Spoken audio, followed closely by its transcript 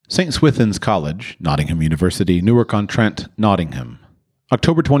St. Swithin's College, Nottingham University, Newark-on-Trent, Nottingham.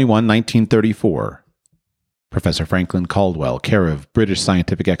 October 21, 1934. Professor Franklin Caldwell, care of British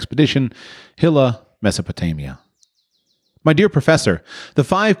Scientific Expedition, Hilla, Mesopotamia. My dear Professor, the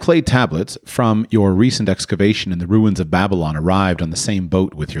 5 clay tablets from your recent excavation in the ruins of Babylon arrived on the same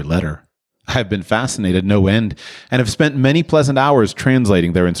boat with your letter. I have been fascinated no end, and have spent many pleasant hours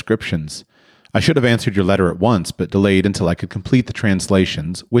translating their inscriptions. I should have answered your letter at once, but delayed until I could complete the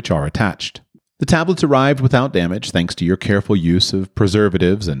translations, which are attached. The tablets arrived without damage, thanks to your careful use of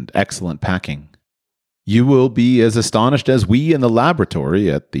preservatives and excellent packing. You will be as astonished as we in the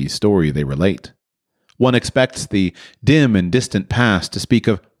laboratory at the story they relate. One expects the dim and distant past to speak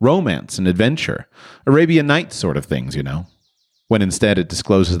of romance and adventure, Arabian Nights sort of things, you know, when instead it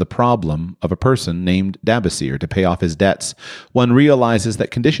discloses the problem of a person named Dabasir to pay off his debts. One realizes that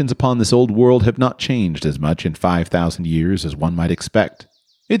conditions upon this old world have not changed as much in 5,000 years as one might expect.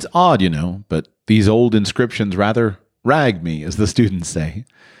 It's odd, you know, but these old inscriptions rather rag me, as the students say.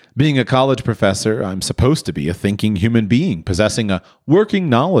 Being a college professor, I'm supposed to be a thinking human being, possessing a working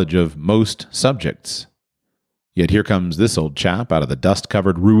knowledge of most subjects. Yet here comes this old chap out of the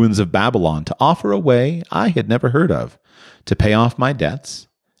dust-covered ruins of Babylon to offer a way I had never heard of, to pay off my debts,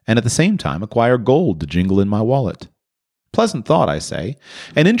 and at the same time acquire gold to jingle in my wallet. Pleasant thought, I say,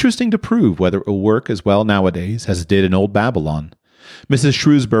 and interesting to prove whether it will work as well nowadays as it did in old Babylon. Mrs.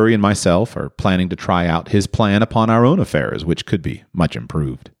 Shrewsbury and myself are planning to try out his plan upon our own affairs, which could be much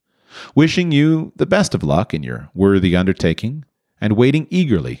improved. Wishing you the best of luck in your worthy undertaking, and waiting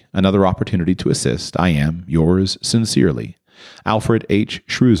eagerly another opportunity to assist, I am, yours sincerely, Alfred H.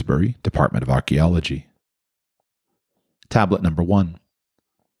 Shrewsbury, Department of Archaeology. Tablet number 1.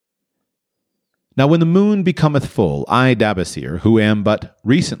 Now when the moon becometh full, I, Dabasir, who am but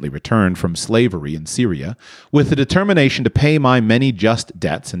recently returned from slavery in Syria, with the determination to pay my many just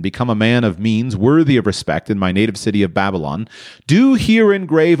debts and become a man of means worthy of respect in my native city of Babylon, do here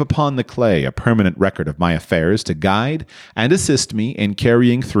engrave upon the clay a permanent record of my affairs to guide and assist me in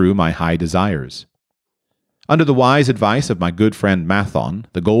carrying through my high desires. Under the wise advice of my good friend Mathon,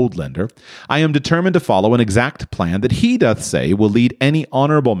 the gold lender, I am determined to follow an exact plan that he doth say will lead any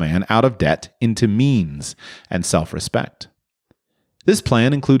honorable man out of debt into means and self-respect. This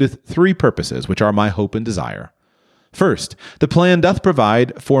plan includeth 3 purposes, which are my hope and desire. First, the plan doth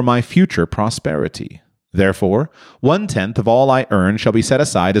provide for my future prosperity. Therefore, 1/10 of all I earn shall be set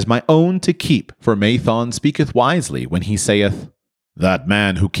aside as my own to keep, for Mathon speaketh wisely when he saith, "That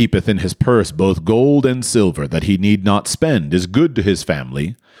man who keepeth in his purse both gold and silver that he need not spend is good to his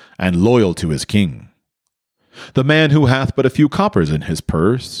family, and loyal to his king. The man who hath but a few coppers in his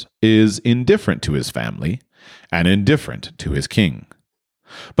purse is indifferent to his family, and indifferent to his king.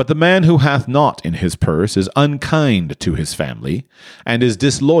 But the man who hath naught in his purse is unkind to his family, and is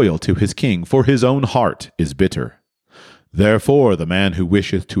disloyal to his king, for his own heart is bitter. Therefore the man who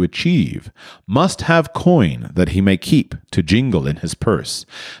wisheth to achieve must have coin that he may keep to jingle in his purse,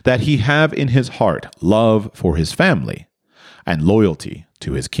 that he have in his heart love for his family, and loyalty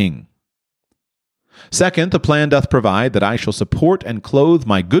to his king. Second, the plan doth provide that I shall support and clothe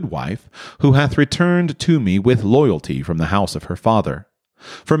my good wife, who hath returned to me with loyalty from the house of her father.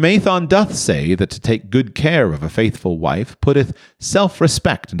 For Mathon doth say that to take good care of a faithful wife putteth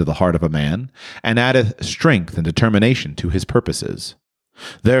self-respect into the heart of a man, and addeth strength and determination to his purposes.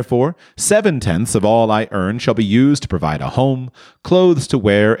 Therefore 7/10 of all I earn shall be used to provide a home, clothes to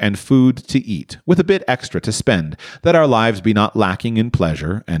wear, and food to eat, with a bit extra to spend, that our lives be not lacking in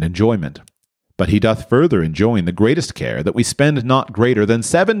pleasure and enjoyment. But he doth further enjoin the greatest care that we spend not greater than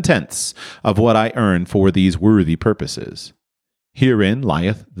 7/10 of what I earn for these worthy purposes. Herein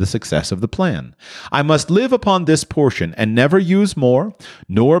lieth the success of the plan. I must live upon this portion, and never use more,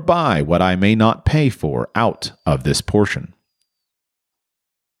 nor buy what I may not pay for out of this portion.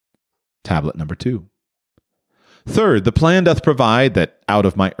 Tablet number 2. Third, the plan doth provide that out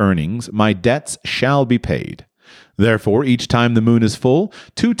of my earnings my debts shall be paid. Therefore, each time the moon is full,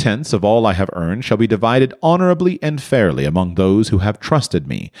 2/10 of all I have earned shall be divided honorably and fairly among those who have trusted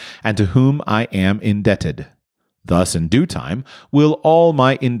me, and to whom I am indebted. Thus, in due time, will all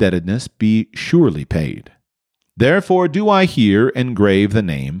my indebtedness be surely paid. Therefore do I here engrave the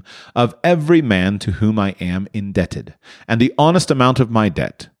name of every man to whom I am indebted, and the honest amount of my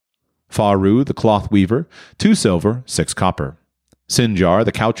debt. Faru, the cloth weaver, 2 silver, 6 copper. Sinjar,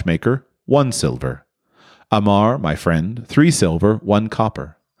 the couchmaker, 1 silver. Amar, my friend, 3 silver, 1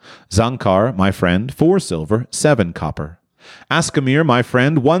 copper. Zankar, my friend, 4 silver, 7 copper. Askamir, my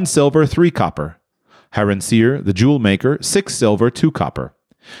friend, 1 silver, 3 copper. Haransir, the jewel maker, 6 silver, 2 copper.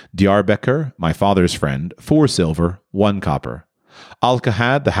 Diarbekir, my father's friend, 4 silver, 1 copper.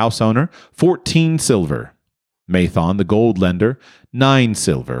 Alcahad, the house owner, 14 silver. Mathon, the gold lender, 9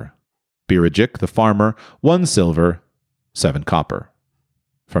 silver. Birajik, the farmer, 1 silver, 7 copper.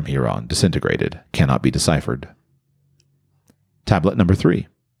 From here on, disintegrated, cannot be deciphered. Tablet number 3.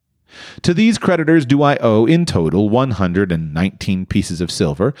 To these creditors do I owe in total 119 pieces of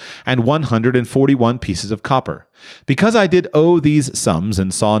silver and 141 pieces of copper. Because I did owe these sums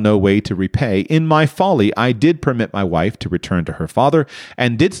and saw no way to repay, in my folly I did permit my wife to return to her father,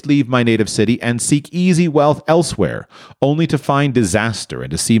 and didst leave my native city and seek easy wealth elsewhere, only to find disaster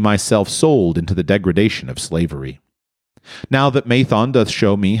and to see myself sold into the degradation of slavery. Now that Mathon doth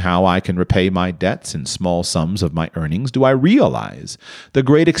show me how I can repay my debts in small sums of my earnings, do I realize the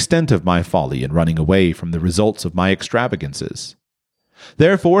great extent of my folly in running away from the results of my extravagances.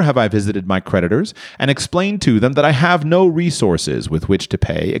 Therefore have I visited my creditors, and explained to them that I have no resources with which to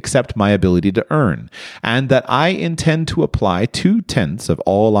pay except my ability to earn, and that I intend to apply 2/10 of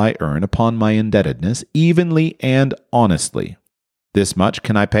all I earn upon my indebtedness, evenly and honestly. This much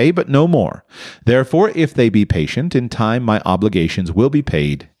can I pay, but no more. Therefore, if they be patient, in time my obligations will be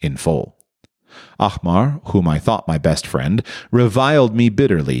paid in full. Ahmar, whom I thought my best friend, reviled me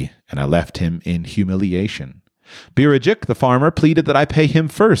bitterly, and I left him in humiliation. Birajik, the farmer, pleaded that I pay him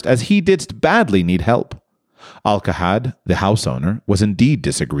first, as he didst badly need help. Alcahad, the house owner, was indeed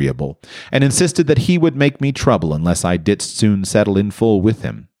disagreeable, and insisted that he would make me trouble unless I didst soon settle in full with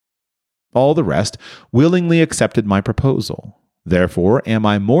him. All the rest willingly accepted my proposal. Therefore am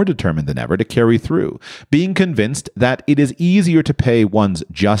I more determined than ever to carry through, being convinced that it is easier to pay one's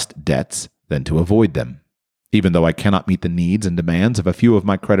just debts than to avoid them. Even though I cannot meet the needs and demands of a few of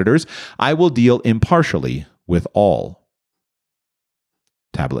my creditors, I will deal impartially with all.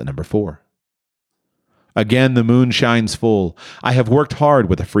 Tablet number 4. Again the moon shines full. I have worked hard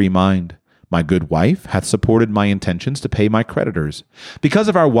with a free mind. My good wife hath supported my intentions to pay my creditors. Because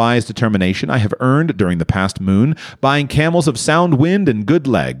of our wise determination, I have earned during the past moon, buying camels of sound wind and good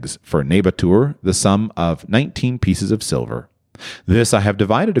legs, for Nabatur the sum of 19 pieces of silver. This I have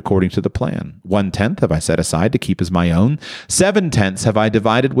divided according to the plan. 1/10 have I set aside to keep as my own. 7/10 have I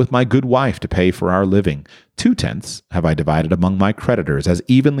divided with my good wife to pay for our living. 2/10 have I divided among my creditors as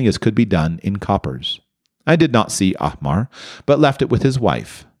evenly as could be done in coppers. I did not see Ahmar, but left it with his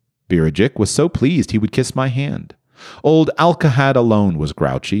wife. Birajik was so pleased he would kiss my hand. Old Alcahad alone was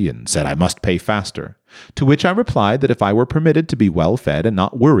grouchy and said I must pay faster, to which I replied that if I were permitted to be well fed and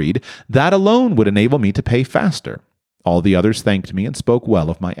not worried, that alone would enable me to pay faster. All the others thanked me and spoke well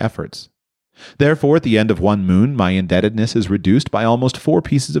of my efforts. Therefore, at the end of one moon, my indebtedness is reduced by almost 4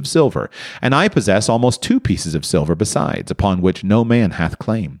 pieces of silver, and I possess almost 2 pieces of silver besides, upon which no man hath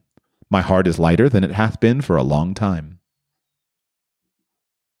claim. My heart is lighter than it hath been for a long time.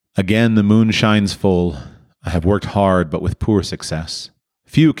 Again the moon shines full. I have worked hard, but with poor success.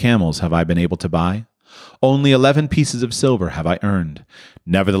 Few camels have I been able to buy. Only 11 pieces of silver have I earned.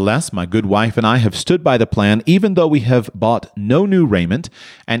 Nevertheless, my good wife and I have stood by the plan, even though we have bought no new raiment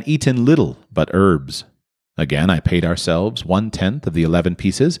and eaten little but herbs. Again, I paid ourselves 1/10 of the 11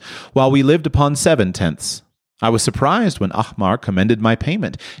 pieces, while we lived upon 7/10. I was surprised when Ahmar commended my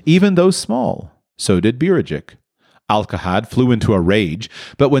payment, even though small. So did Birajik. Alcahad flew into a rage,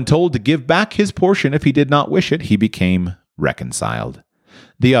 but when told to give back his portion if he did not wish it, he became reconciled.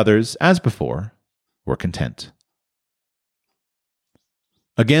 The others, as before, were content.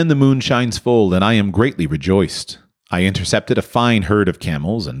 Again the moon shines full, and I am greatly rejoiced. I intercepted a fine herd of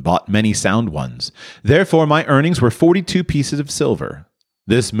camels and bought many sound ones. Therefore my earnings were 42 pieces of silver.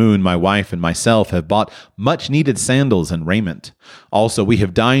 This moon my wife and myself have bought much-needed sandals and raiment. Also we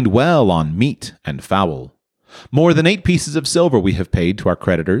have dined well on meat and fowl. More than 8 pieces of silver we have paid to our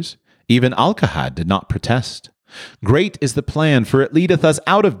creditors. Even Alcahad did not protest. Great is the plan, for it leadeth us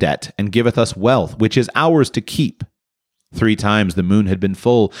out of debt, and giveth us wealth, which is ours to keep. 3 times the moon had been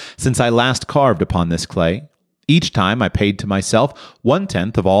full since I last carved upon this clay. Each time I paid to myself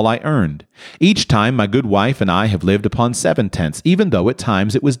 1/10 of all I earned. Each time my good wife and I have lived upon 7/10, even though at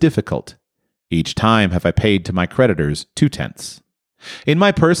times it was difficult. Each time have I paid to my creditors 2/10. In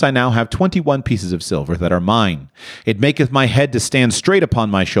my purse I now have 21 pieces of silver that are mine. It maketh my head to stand straight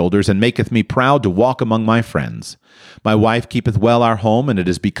upon my shoulders, and maketh me proud to walk among my friends. My wife keepeth well our home, and it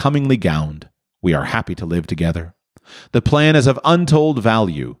is becomingly gowned. We are happy to live together. The plan is of untold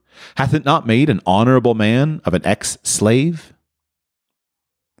value. Hath it not made an honorable man of an ex-slave?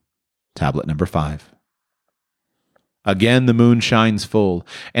 Tablet number 5. Again the moon shines full,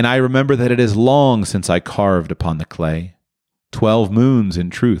 and I remember that it is long since I carved upon the clay. 12 moons, in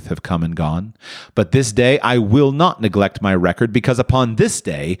truth, have come and gone. But this day I will not neglect my record, because upon this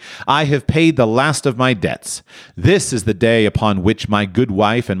day I have paid the last of my debts. This is the day upon which my good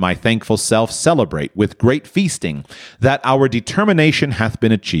wife and my thankful self celebrate with great feasting that our determination hath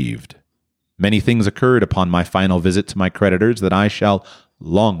been achieved. Many things occurred upon my final visit to my creditors that I shall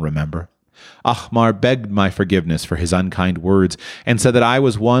long remember. Ahmar begged my forgiveness for his unkind words, and said that I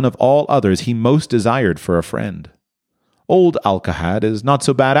was one of all others he most desired for a friend. Old Alcahad is not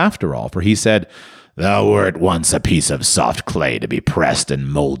so bad after all, for he said, "Thou wert once a piece of soft clay to be pressed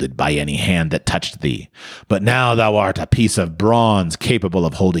and molded by any hand that touched thee, but now thou art a piece of bronze capable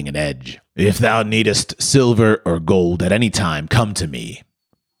of holding an edge. If thou needest silver or gold at any time, come to me."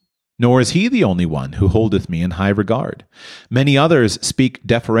 Nor is he the only one who holdeth me in high regard. Many others speak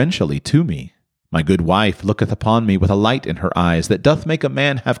deferentially to me. My good wife looketh upon me with a light in her eyes that doth make a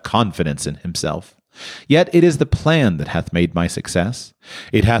man have confidence in himself. Yet it is the plan that hath made my success.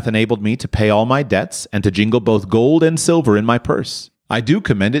 It hath enabled me to pay all my debts, and to jingle both gold and silver in my purse. I do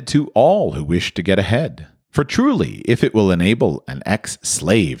commend it to all who wish to get ahead. For truly, if it will enable an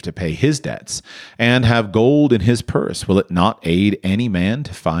ex-slave to pay his debts, and have gold in his purse, will it not aid any man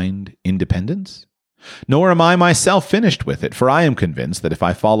to find independence? Nor am I myself finished with it, for I am convinced that if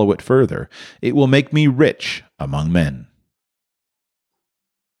I follow it further, it will make me rich among men.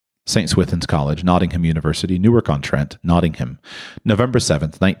 St. Swithin's College, Nottingham University, Newark-on-Trent, Nottingham, November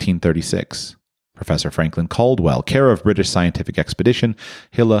 7th, 1936. Professor Franklin Caldwell, care of British Scientific Expedition,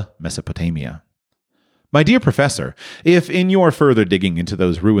 Hilla, Mesopotamia. My dear Professor, if in your further digging into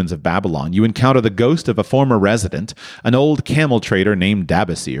those ruins of Babylon you encounter the ghost of a former resident, an old camel trader named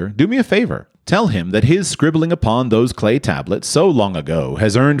Dabasir, do me a favor. Tell him that his scribbling upon those clay tablets so long ago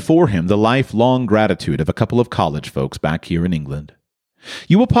has earned for him the lifelong gratitude of a couple of college folks back here in England.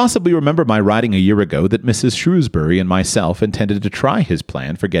 You will possibly remember my writing a year ago that Mrs. Shrewsbury and myself intended to try his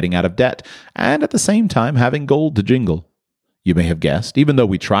plan for getting out of debt, and at the same time having gold to jingle. You may have guessed, even though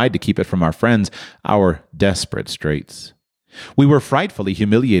we tried to keep it from our friends, our desperate straits. We were frightfully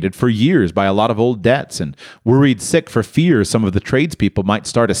humiliated for years by a lot of old debts, and worried sick for fear some of the tradespeople might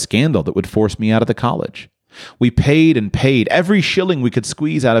start a scandal that would force me out of the college. We paid and paid every shilling we could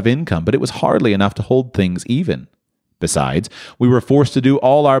squeeze out of income, but it was hardly enough to hold things even. Besides, we were forced to do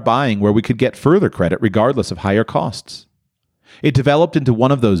all our buying where we could get further credit regardless of higher costs. It developed into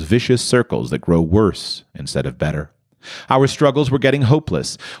one of those vicious circles that grow worse instead of better. Our struggles were getting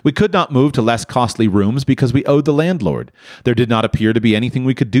hopeless. We could not move to less costly rooms because we owed the landlord. There did not appear to be anything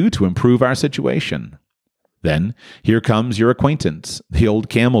we could do to improve our situation. Then, here comes your acquaintance, the old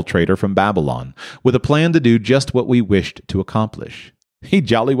camel trader from Babylon, with a plan to do just what we wished to accomplish. He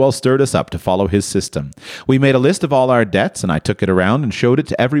jolly well stirred us up to follow his system. We made a list of all our debts, and I took it around and showed it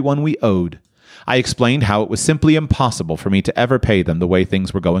to everyone we owed. I explained how it was simply impossible for me to ever pay them the way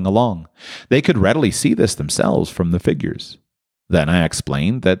things were going along. They could readily see this themselves from the figures. Then I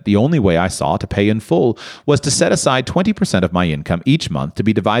explained that the only way I saw to pay in full was to set aside 20% of my income each month to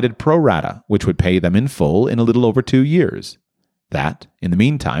be divided pro rata, which would pay them in full in a little over 2 years. That, in the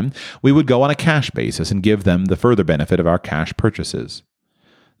meantime, we would go on a cash basis and give them the further benefit of our cash purchases.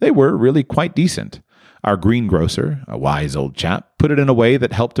 They were really quite decent. Our greengrocer, a wise old chap, put it in a way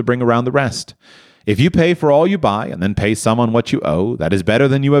that helped to bring around the rest. If you pay for all you buy and then pay some on what you owe, that is better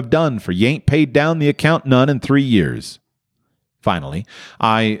than you have done, for you ain't paid down the account none in 3 years. Finally,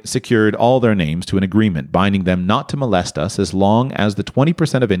 I secured all their names to an agreement binding them not to molest us as long as the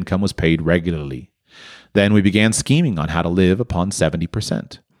 20% of income was paid regularly. Then we began scheming on how to live upon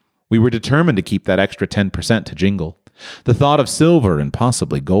 70%. We were determined to keep that extra 10% to jingle. The thought of silver and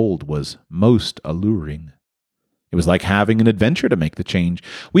possibly gold was most alluring. It was like having an adventure to make the change.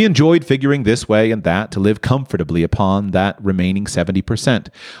 We enjoyed figuring this way and that to live comfortably upon that remaining 70%.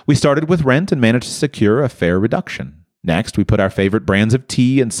 We started with rent and managed to secure a fair reduction. Next, we put our favorite brands of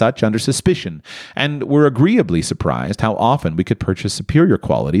tea and such under suspicion, and were agreeably surprised how often we could purchase superior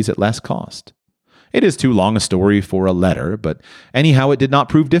qualities at less cost. It is too long a story for a letter, but anyhow it did not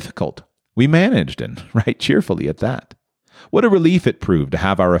prove difficult. We managed, and right cheerfully at that. What a relief it proved to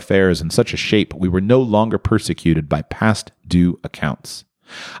have our affairs in such a shape we were no longer persecuted by past due accounts.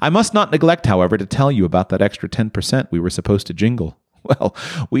 I must not neglect, however, to tell you about that extra 10% we were supposed to jingle. Well,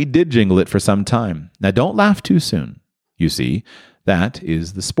 we did jingle it for some time. Now don't laugh too soon. You see, that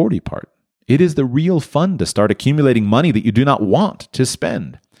is the sporty part. It is the real fun to start accumulating money that you do not want to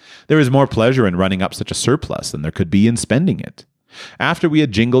spend. There is more pleasure in running up such a surplus than there could be in spending it. After we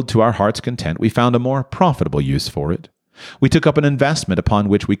had jingled to our heart's content, we found a more profitable use for it. We took up an investment upon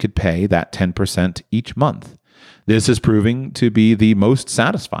which we could pay that 10% each month. This is proving to be the most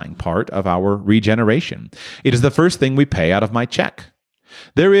satisfying part of our regeneration. It is the first thing we pay out of my check.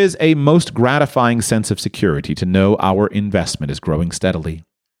 There is a most gratifying sense of security to know our investment is growing steadily.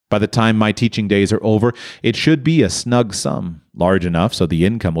 By the time my teaching days are over, it should be a snug sum, large enough so the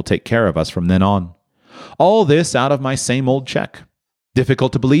income will take care of us from then on. All this out of my same old check.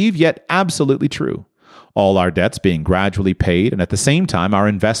 Difficult to believe, yet absolutely true. All our debts being gradually paid, and at the same time our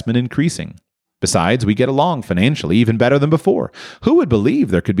investment increasing. Besides, we get along financially even better than before. Who would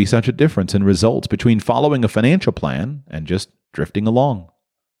believe there could be such a difference in results between following a financial plan and just drifting along?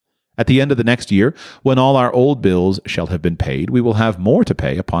 At the end of the next year, when all our old bills shall have been paid, we will have more to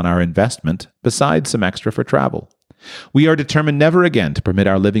pay upon our investment, besides some extra for travel. We are determined never again to permit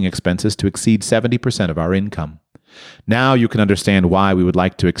our living expenses to exceed 70% of our income. Now you can understand why we would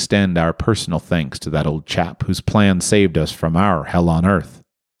like to extend our personal thanks to that old chap whose plan saved us from our hell on earth.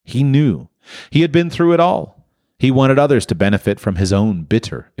 He knew. He had been through it all. He wanted others to benefit from his own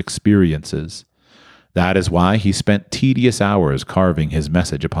bitter experiences. That is why he spent tedious hours carving his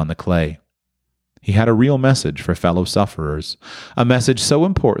message upon the clay. He had a real message for fellow sufferers, a message so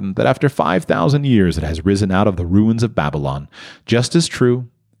important that after 5,000 years it has risen out of the ruins of Babylon, just as true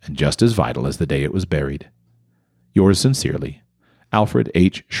and just as vital as the day it was buried. Yours sincerely, Alfred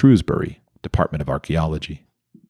H. Shrewsbury, Department of Archaeology.